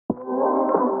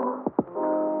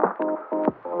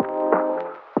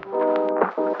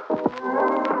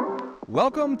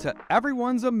Welcome to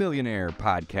Everyone's a Millionaire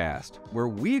podcast, where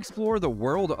we explore the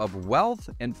world of wealth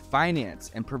and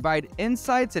finance and provide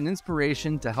insights and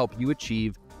inspiration to help you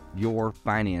achieve your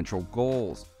financial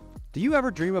goals. Do you ever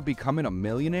dream of becoming a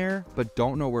millionaire but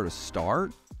don't know where to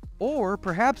start? Or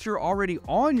perhaps you're already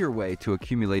on your way to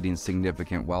accumulating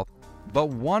significant wealth but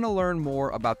want to learn more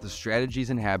about the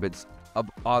strategies and habits of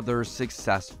other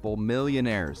successful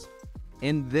millionaires.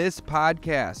 In this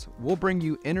podcast, we'll bring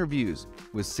you interviews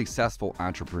with successful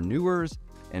entrepreneurs,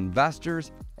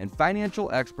 investors, and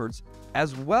financial experts,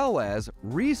 as well as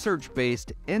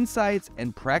research-based insights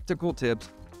and practical tips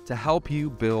to help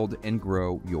you build and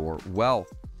grow your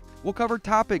wealth. We'll cover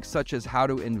topics such as how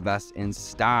to invest in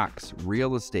stocks,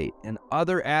 real estate, and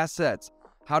other assets,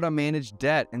 how to manage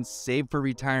debt and save for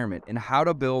retirement, and how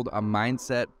to build a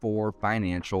mindset for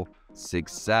financial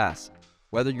success.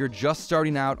 Whether you're just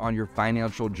starting out on your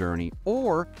financial journey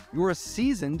or you're a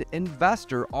seasoned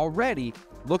investor already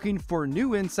looking for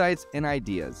new insights and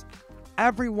ideas,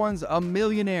 Everyone's a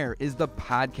Millionaire is the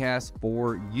podcast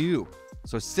for you.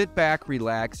 So sit back,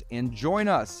 relax, and join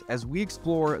us as we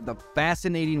explore the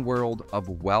fascinating world of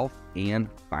wealth and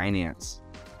finance.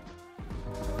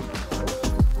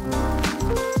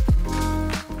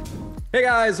 Hey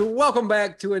guys, welcome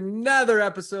back to another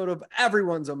episode of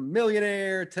Everyone's a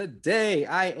Millionaire. Today,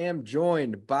 I am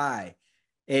joined by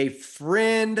a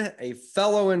friend, a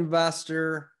fellow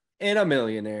investor, and a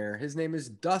millionaire. His name is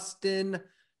Dustin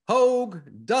Hoog.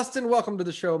 Dustin, welcome to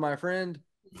the show, my friend.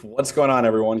 What's going on,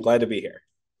 everyone? Glad to be here.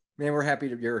 Man, we're happy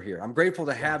that you're here. I'm grateful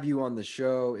to have you on the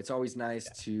show. It's always nice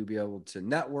to be able to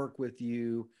network with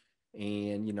you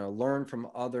and, learn from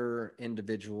other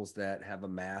individuals that have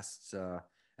amassed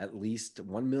at least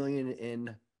 1 million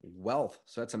in wealth.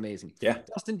 So that's amazing. Yeah.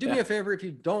 Dustin, do me a favor, if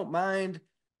you don't mind,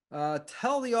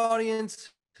 tell the audience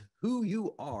who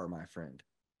you are, my friend.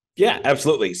 Yeah,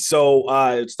 absolutely. So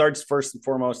it starts first and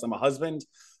foremost. I'm a husband,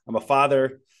 I'm a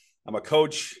father, I'm a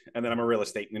coach, and then I'm a real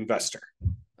estate investor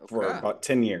for about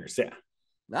 10 years. Yeah.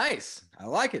 Nice. I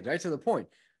like it. Right to the point.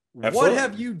 Absolutely. What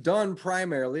have you done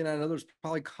primarily? And I know there's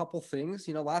probably a couple things,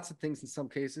 lots of things in some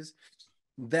cases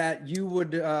that you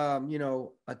would,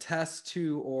 attest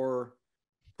to or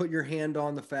put your hand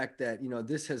on the fact that,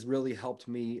 this has really helped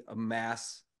me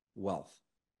amass wealth.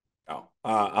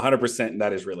 100%. And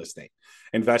that is real estate,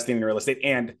 investing in real estate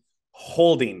and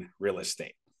holding real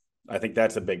estate. I think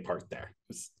that's a big part there.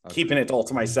 Keeping it all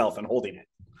to myself and holding it.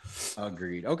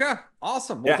 Agreed. Okay.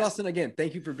 Awesome. Well, Dustin, again,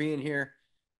 thank you for being here.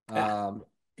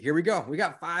 Here we go. We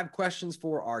got 5 questions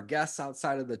for our guests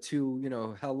outside of the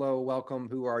 2, hello, welcome,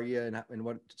 who are you, and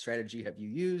what strategy have you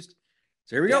used?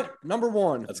 So here we go. Number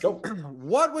 1. Let's go.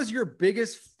 What was your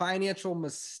biggest financial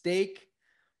mistake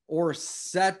or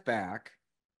setback,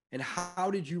 and how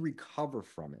did you recover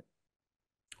from it?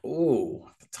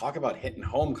 Oh, talk about hitting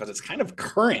home because it's kind of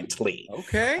currently.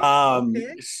 Okay.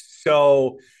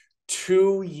 So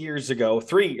 2 years ago,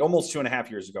 almost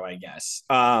 2.5 years ago, I guess,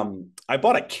 I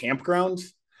bought a campground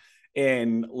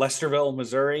in Lesterville,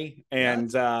 Missouri.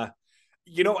 And, and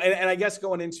I guess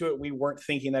going into it, we weren't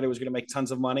thinking that it was going to make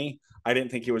tons of money. I didn't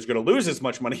think it was going to lose as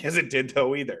much money as it did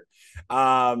though either. We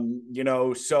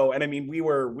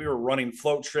were running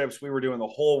float trips. We were doing the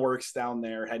whole works down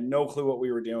there, had no clue what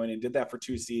we were doing, and did that for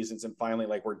 2 seasons. And finally,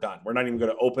 we're done. We're not even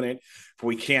going to open it. If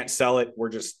we can't sell it,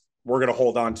 we're going to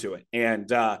hold on to it. And,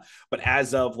 but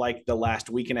as of the last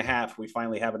week and a half, we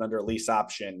finally have it under a lease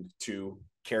option to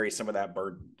carry some of that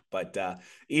burden, but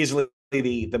easily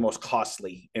the most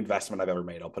costly investment I've ever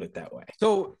made. I'll put it that way.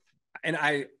 So, and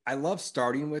I love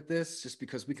starting with this just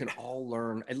because we can all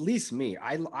learn, at least me,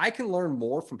 I can learn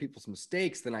more from people's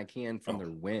mistakes than I can from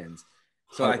their wins.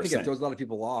 So 100%. I think it throws a lot of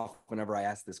people off whenever I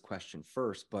ask this question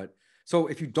first, but so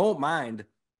if you don't mind,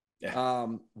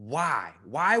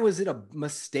 why was it a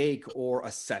mistake or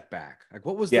a setback?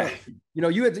 What was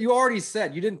you already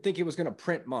said you didn't think it was going to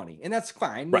print money, and that's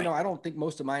fine. Right. I don't think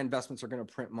most of my investments are going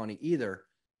to print money either.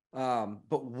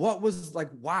 But what was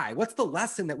why? What's the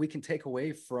lesson that we can take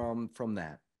away from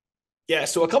that? Yeah.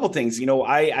 So a couple of things,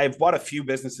 I've bought a few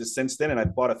businesses since then, and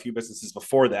I've bought a few businesses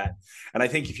before that. And I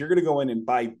think if you're going to go in and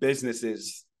buy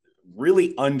businesses,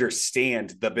 really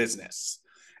understand the business.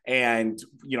 And,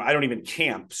 I don't even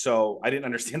camp, so I didn't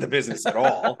understand the business at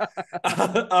all.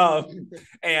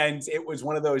 And it was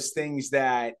one of those things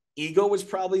that ego was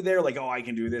probably there. I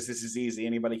can do this. This is easy.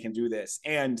 Anybody can do this.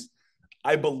 And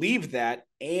I believed that.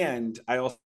 And I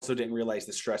also didn't realize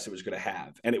the stress it was going to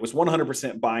have. And it was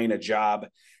 100% buying a job.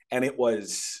 And it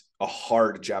was a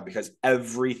hard job because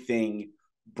everything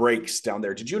breaks down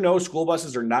there. Did you know school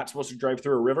buses are not supposed to drive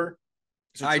through a river?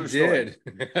 It's a I true story.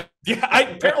 did. Yeah,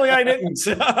 apparently I didn't.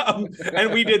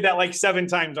 And we did that like 7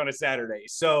 times on a Saturday.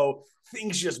 So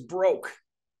things just broke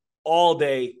all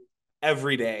day,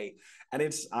 every day. And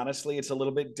it's honestly, it's a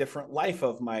little bit different life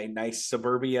of my nice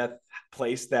suburbia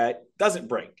place that doesn't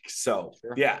break. So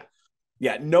Sure.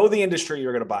 yeah, know the industry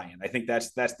you're going to buy in. I think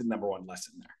that's the number one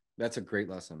lesson there. That's a great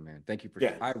lesson, man. Thank you for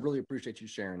Yeah. I really appreciate you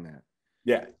sharing that.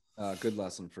 Yeah. Good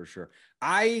lesson for sure.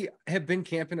 I have been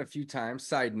camping a few times.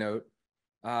 Side note,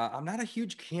 I'm not a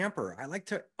huge camper. I like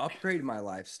to upgrade my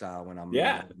lifestyle when I'm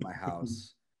Yeah. in my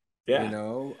house. Yeah. You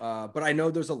know, but I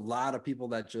know there's a lot of people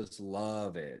that just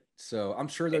love it. So I'm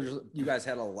sure you guys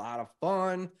had a lot of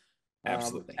fun.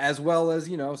 Absolutely. As well as,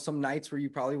 you know, some nights where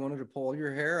you probably wanted to pull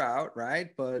your hair out,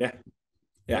 right? But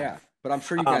yeah. But I'm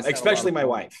sure you guys especially my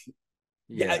wife.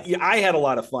 Yeah. I had a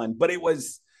lot of fun, but it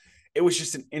was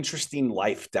just an interesting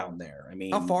life down there. I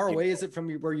mean, how far away is it from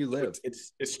where you live?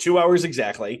 It's 2 hours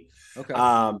exactly. Okay.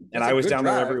 And I was down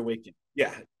drive. there every weekend.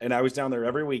 Yeah. And I was down there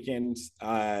every weekend.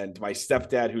 And my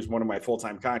stepdad, who's one of my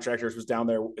full-time contractors, was down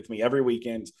there with me every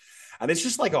weekend. And it's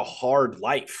just like a hard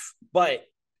life, but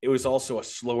it was also a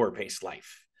slower paced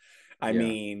life. I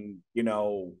mean, you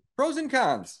know, pros and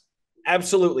cons.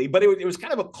 Absolutely. But it was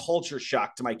kind of a culture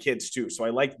shock to my kids too. So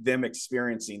I like them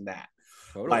experiencing that.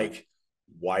 Totally. Like,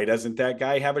 why doesn't that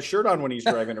guy have a shirt on when he's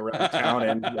driving around town?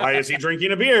 And why is he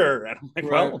drinking a beer? And I'm like,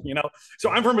 well, you know, so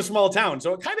I'm from a small town.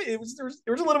 So there was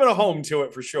a little bit of home to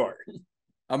it for sure.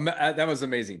 That was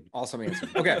amazing. Awesome answer.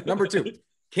 Okay. Number 2,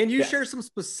 can you share some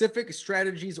specific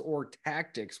strategies or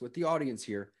tactics with the audience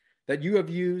here that you have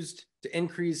used to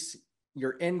increase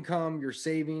your income, your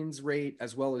savings rate,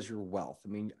 as well as your wealth? I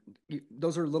mean,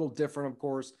 those are a little different, of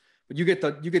course, but you get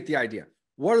the idea.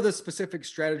 What are the specific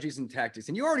strategies and tactics?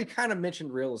 And you already kind of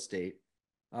mentioned real estate,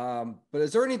 but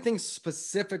is there anything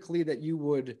specifically that you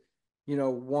would, you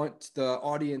know, want the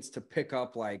audience to pick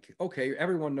up? Like, okay,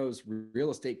 everyone knows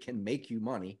real estate can make you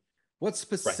money. What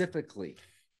specifically? Right.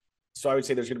 So I would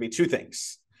say there's going to be 2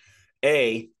 things.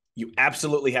 A, you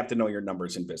absolutely have to know your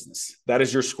numbers in business. That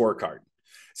is your scorecard.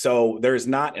 So there's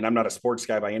not, and I'm not a sports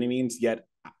guy by any means, yet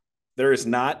there is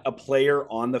not a player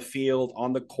on the field,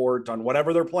 on the court, on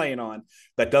whatever they're playing on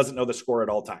that doesn't know the score at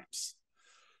all times.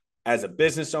 As a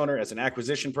business owner, as an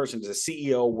acquisition person, as a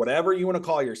CEO, whatever you want to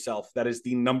call yourself, that is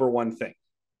the number one thing.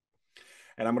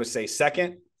 And I'm going to say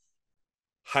second,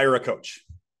 hire a coach.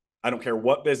 I don't care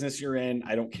what business you're in.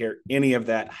 I don't care any of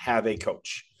that. Have a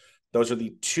coach. Those are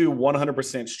the 2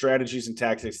 100% strategies and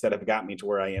tactics that have got me to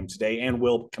where I am today and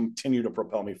will continue to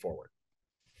propel me forward.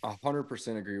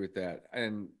 100% agree with that.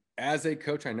 And as a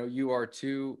coach, I know you are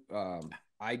too.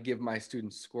 I give my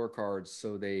students scorecards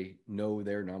so they know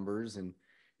their numbers, and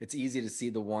it's easy to see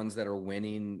the ones that are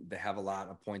winning, that have a lot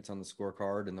of points on the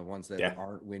scorecard, and the ones that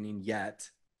aren't winning yet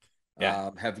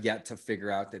have yet to figure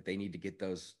out that they need to get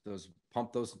those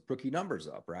pump those rookie numbers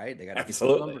up, right? They got to get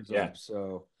those numbers up.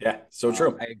 So so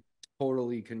true. I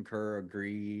totally concur,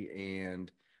 agree,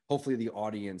 and hopefully the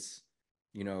audience,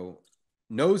 you know,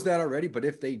 knows that already. But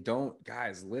if they don't,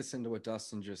 guys, listen to what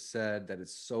Dustin just said, that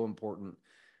it's so important.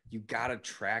 You got to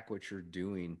track what you're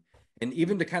doing. And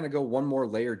even to kind of go one more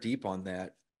layer deep on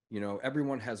that, you know,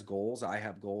 everyone has goals. I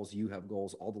have goals. You have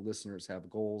goals. All the listeners have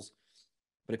goals.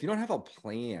 But if you don't have a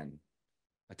plan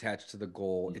attached to the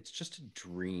goal, it's just a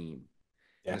dream.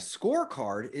 And a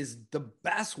scorecard is the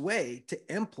best way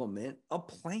to implement a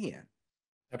plan.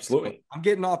 Absolutely. So I'm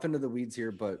getting off into the weeds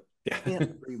here, but I can't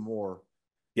agree more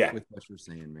with what you're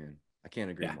saying, man. I can't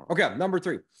agree more. Okay, number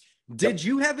 3. Did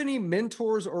you have any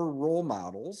mentors or role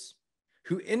models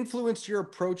who influenced your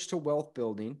approach to wealth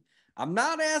building? I'm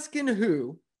not asking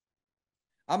who,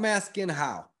 I'm asking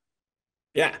how.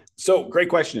 Yeah. So great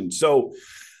question. So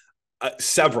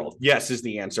several, yes, is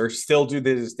the answer. Still do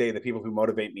to this day, the people who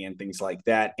motivate me and things like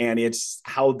that. And it's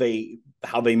how they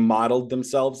modeled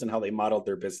themselves and how they modeled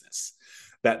their business.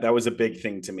 That was a big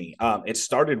thing to me. It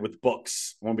started with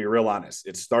books. I want to be real honest.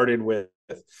 It started with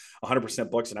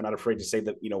 100% books, and I'm not afraid to say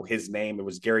that, you know, his name, it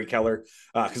was Gary Keller,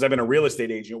 because I've been a real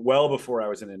estate agent well before I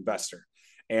was an investor.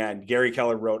 And Gary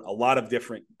Keller wrote a lot of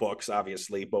different books,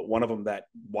 obviously, but one of them that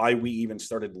why we even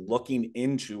started looking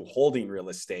into holding real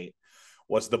estate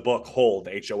was the book Hold,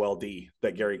 HOLD,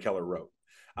 that Gary Keller wrote.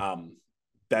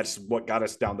 That's what got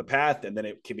us down the path. And then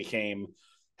it became,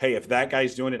 hey, if that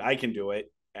guy's doing it, I can do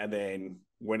it. And then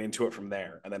went into it from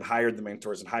there, and then hired the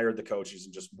mentors and hired the coaches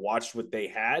and just watched what they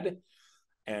had.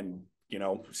 And, you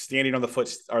know, standing on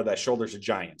the shoulders of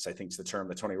giants, I think is the term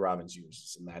that Tony Robbins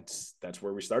uses. And that's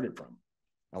where we started from.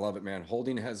 I love it, man.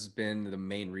 Holding has been the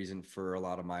main reason for a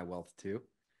lot of my wealth too.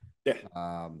 Yeah.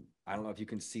 I don't know if you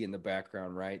can see in the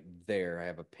background right there, I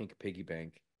have a pink piggy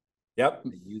bank. Yep. I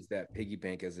use that piggy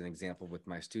bank as an example with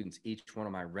my students. Each one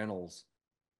of my rentals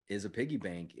is a piggy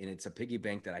bank, and it's a piggy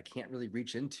bank that I can't really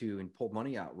reach into and pull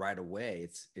money out right away.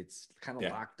 It's kind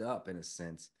of locked up in a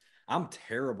sense. I'm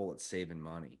terrible at saving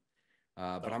money,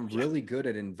 but I'm really good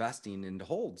at investing into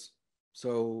holds.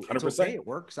 So it's 100%. okay. It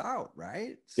works out,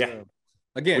 right? Yeah. So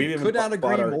again, could not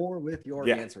agree more with your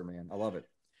answer, man. I love it.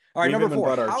 All right, number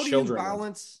 4. How do you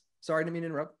balance? Sorry, I didn't mean to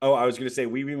interrupt. Oh, I was going to say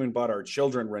we've even bought our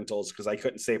children rentals because I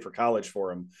couldn't save for college for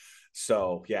them.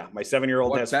 So yeah, my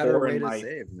 7-year-old has 4, and my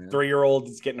 3-year-old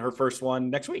is getting her first one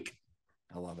next week.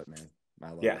 I love it, man.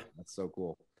 I love it. That's so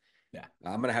cool. Yeah,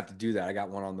 I'm gonna have to do that. I got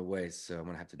one on the way, so I'm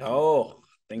gonna have to do that.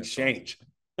 Things change.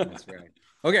 That's right.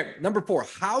 Okay, number 4.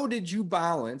 How did you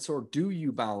balance, or do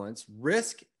you balance,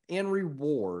 risk and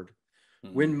reward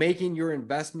when making your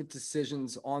investment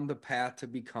decisions on the path to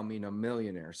becoming a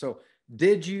millionaire? So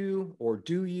did you, or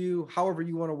do you, however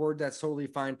you want to word that's totally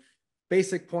fine.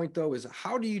 Basic point though is,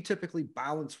 how do you typically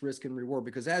balance risk and reward?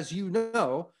 Because as you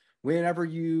know, whenever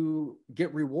you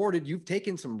get rewarded, you've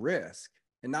taken some risk,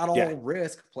 and not all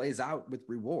risk plays out with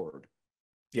reward.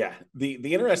 Yeah. The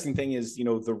interesting thing is,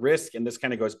 the risk, and this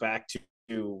kind of goes back to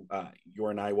you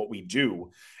and I, what we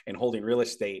do in holding real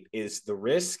estate, is the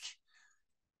risk.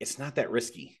 It's not that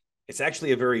risky. It's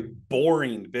actually a very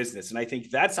boring business. And I think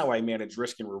that's how I manage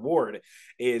risk and reward.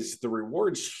 Is the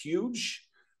reward's huge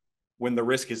when the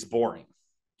risk is boring.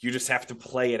 You just have to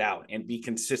play it out and be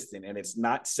consistent. And it's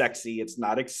not sexy. It's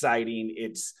not exciting.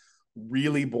 It's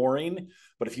really boring.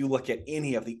 But if you look at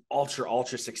any of the ultra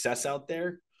success out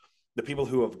there, the people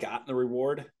who have gotten the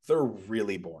reward, they're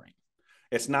really boring.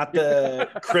 It's not the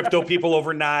crypto people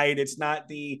overnight. It's not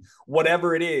the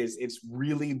whatever it is. It's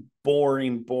really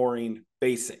boring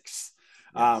basics.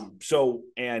 Yes.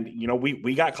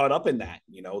 We got caught up in that,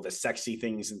 the sexy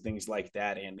things and things like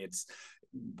that. And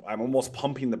I'm almost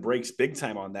pumping the brakes big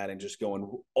time on that and just going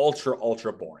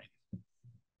ultra boring.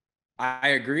 I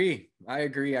agree. I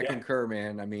concur,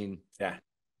 man. I mean,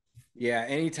 yeah.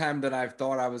 Anytime that I've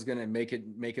thought I was going to make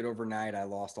it overnight, I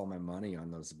lost all my money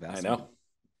on those investments. I know.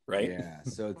 Right. Yeah.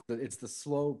 So it's the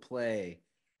slow play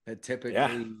that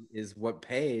typically is what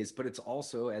pays, but it's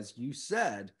also, as you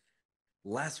said,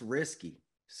 less risky.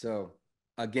 So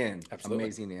again,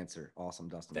 amazing answer. Awesome,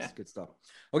 Dustin. That's good stuff.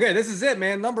 Okay. This is it,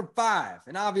 man. Number 5.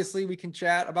 And obviously we can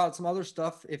chat about some other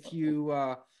stuff if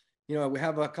you, we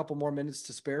have a couple more minutes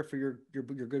to spare for your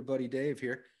good buddy Dave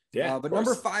here. Yeah. But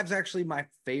number 5 is actually my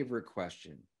favorite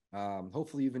question.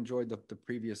 Hopefully you've enjoyed the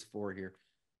previous 4 here.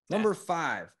 Number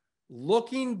 5.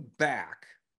 Looking back,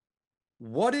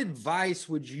 what advice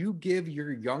would you give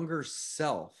your younger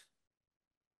self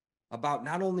about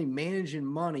not only managing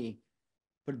money,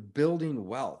 but building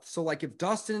wealth? So like if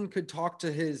Dustin could talk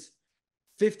to his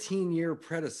 15-year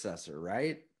predecessor,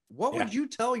 right? What would you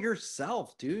tell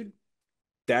yourself, dude?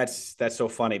 That's so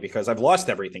funny because I've lost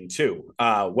everything too.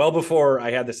 Well before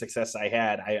I had the success I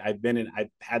had, I've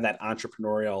had that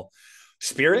entrepreneurial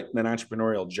spirit and an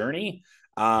entrepreneurial journey.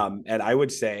 And I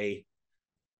would say,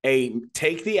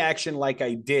 take the action like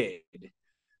I did,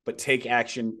 but take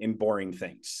action in boring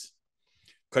things.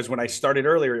 Because when I started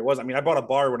earlier, I bought a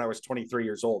bar when I was 23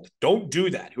 years old. Don't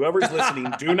do that. Whoever's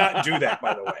listening, do not do that,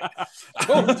 by the way.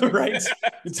 Right?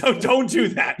 So don't do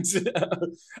that.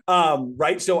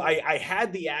 Right? So I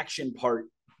had the action part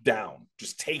down,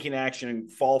 just taking action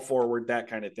and fall forward, that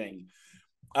kind of thing.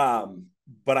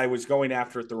 But I was going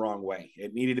after it the wrong way.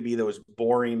 It needed to be those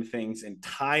boring things and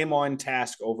time on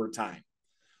task over time.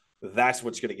 That's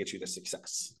what's going to get you to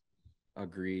success.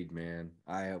 Agreed, man.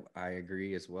 I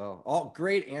agree as well. All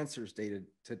great answers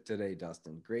today,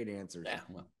 Dustin. Great answers. Yeah,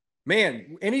 well.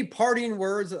 Man, any parting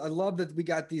words? I love that we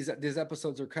got these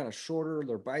episodes are kind of shorter.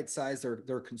 They're bite-sized.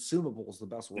 They're consumables, the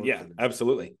best word. Yeah,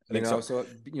 absolutely. I think so. So,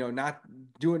 not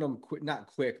doing them not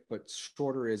quick, but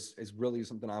shorter is really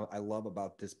something I love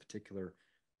about this particular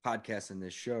podcast and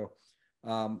this show.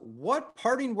 What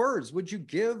parting words would you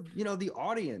give, the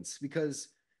audience? Because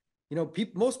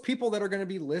most people that are going to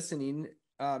be listening,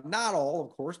 not all, of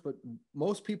course, but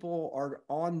most people are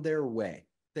on their way.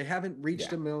 They haven't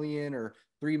reached 1 million or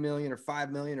 3 million or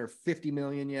 5 million or 50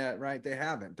 million yet, right? They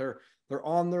haven't. They're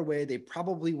on their way. They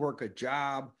probably work a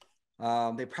job.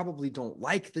 They probably don't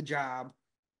like the job.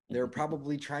 They're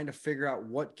probably trying to figure out,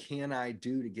 what can I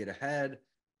do to get ahead?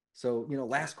 So,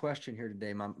 last question here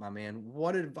today, my man.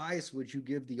 What advice would you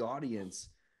give the audience?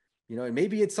 And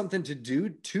maybe it's something to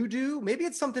do. Maybe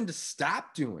it's something to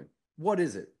stop doing. What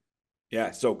is it?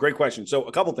 Yeah. So great question. So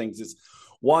a couple things is,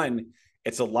 one,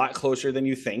 it's a lot closer than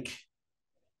you think.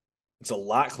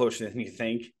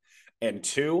 And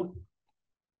 2,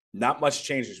 not much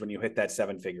changes when you hit that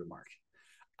 7-figure mark.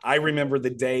 I remember the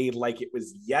day like it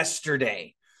was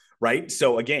yesterday, right?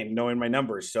 So again, knowing my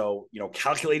numbers. So,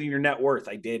 calculating your net worth,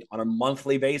 I did on a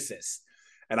monthly basis.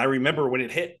 And I remember when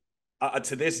it hit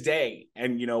to this day,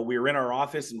 and, we were in our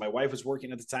office and my wife was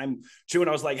working at the time too. And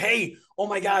I was like, hey, oh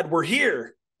my God, we're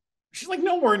here. She's like,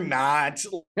 no, we're not.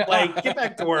 Like, get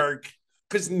back to work,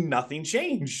 because nothing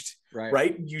changed.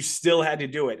 Right. You still had to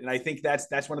do it. And I think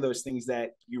that's one of those things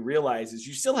that you realize is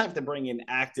you still have to bring in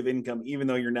active income, even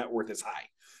though your net worth is high.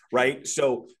 Right.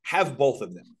 So have both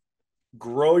of them.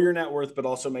 Grow your net worth, but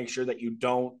also make sure that you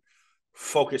don't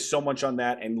focus so much on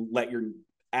that and let your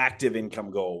active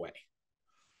income go away.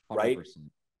 100%. Right.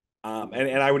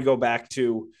 And I would go back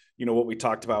to, what we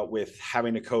talked about with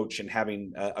having a coach and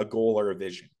having a goal or a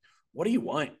vision. What do you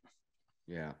want?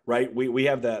 Yeah. Right. We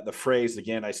have the phrase,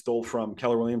 again, I stole from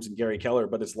Keller Williams and Gary Keller,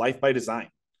 but it's life by design.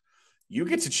 You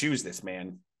get to choose this,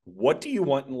 man. What do you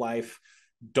want in life?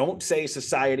 Don't say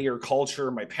society or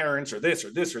culture, my parents, or this,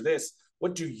 or this, or this.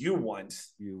 What do you want?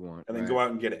 And then go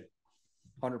out and get it.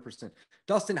 100%.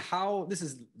 Dustin, this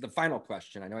is the final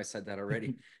question. I know I said that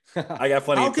already. I got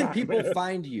plenty of time. How can people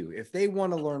find you if they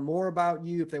want to learn more about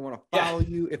you, if they want to follow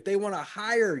you, if they want to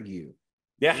hire you?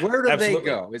 Yeah. Where do they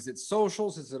go? Is it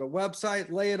socials? Is it a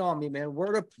website? Lay it on me, man.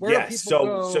 Where do people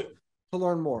go to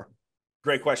learn more?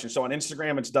 Great question. So on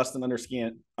Instagram, it's Dustin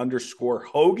 _ Hoog,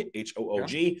 Hoog.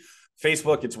 Yeah.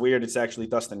 Facebook, it's weird. It's actually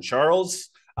Dustin Charles.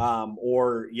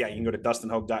 Or you can go to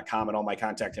dustinhoog.com and all my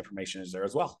contact information is there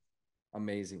as well.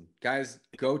 Amazing. Guys,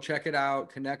 go check it out.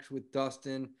 Connect with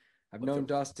Dustin. I've known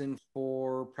Dustin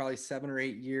for probably 7 or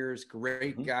 8 years.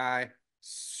 Great guy.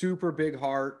 Super big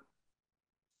heart.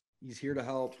 He's here to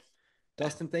help.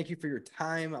 Dustin, thank you for your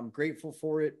time. I'm grateful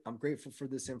for it. I'm grateful for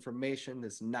this information,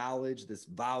 this knowledge, this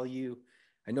value.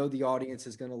 I know the audience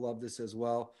is going to love this as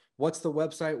well. What's the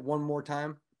website one more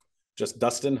time? Just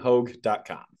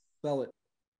dustinhoog.com. Spell it.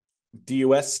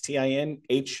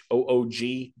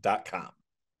 DustinHoog.com.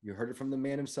 You heard it from the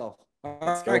man himself.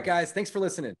 All right, guys. Thanks for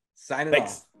listening. Signing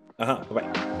off.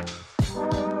 Bye-bye.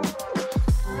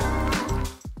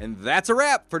 And that's a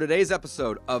wrap for today's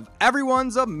episode of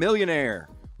Everyone's a Millionaire.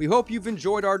 We hope you've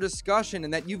enjoyed our discussion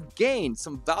and that you've gained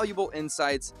some valuable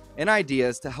insights and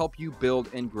ideas to help you build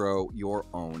and grow your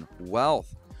own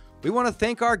wealth. We want to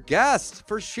thank our guests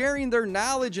for sharing their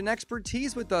knowledge and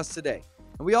expertise with us today.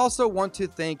 And we also want to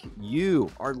thank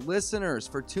you, our listeners,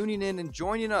 for tuning in and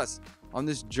joining us on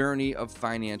this journey of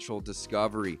financial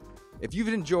discovery. If you've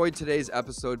enjoyed today's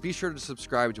episode, be sure to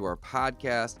subscribe to our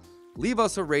podcast, leave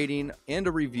us a rating and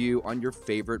a review on your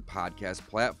favorite podcast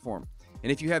platform.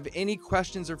 And if you have any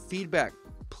questions or feedback,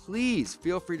 please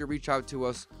feel free to reach out to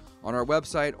us on our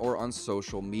website or on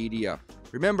social media.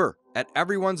 Remember, at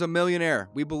Everyone's a Millionaire,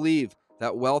 we believe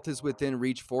that wealth is within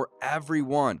reach for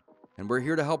everyone, and we're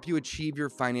here to help you achieve your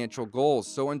financial goals.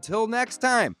 So until next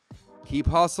time, keep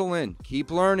hustling,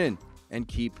 keep learning, and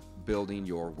keep building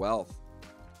your wealth.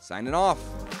 Signing off.